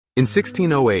In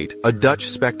 1608, a Dutch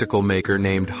spectacle maker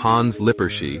named Hans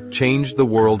Lippershey changed the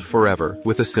world forever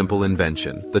with a simple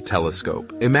invention, the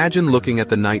telescope. Imagine looking at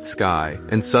the night sky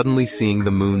and suddenly seeing the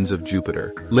moons of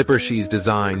Jupiter. Lippershey's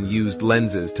design used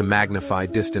lenses to magnify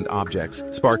distant objects,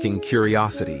 sparking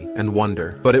curiosity and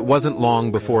wonder. But it wasn't long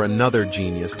before another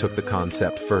genius took the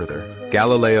concept further.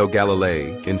 Galileo Galilei,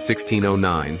 in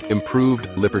 1609, improved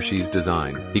Lippershey's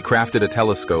design. He crafted a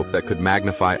telescope that could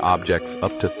magnify objects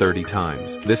up to 30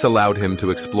 times. This allowed him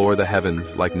to explore the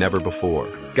heavens like never before.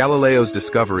 Galileo's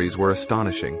discoveries were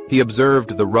astonishing. He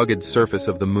observed the rugged surface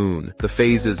of the moon, the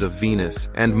phases of Venus,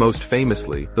 and most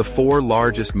famously, the 4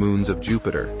 largest moons of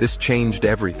Jupiter. This changed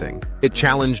everything. It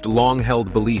challenged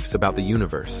long-held beliefs about the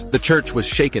universe. The church was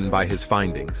shaken by his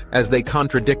findings, as they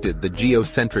contradicted the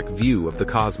geocentric view of the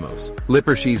cosmos.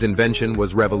 Lippershey's invention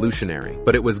was revolutionary,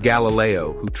 but it was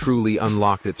Galileo who truly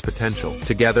unlocked its potential.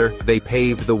 Together, they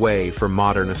paved the way for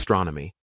modern astronomy.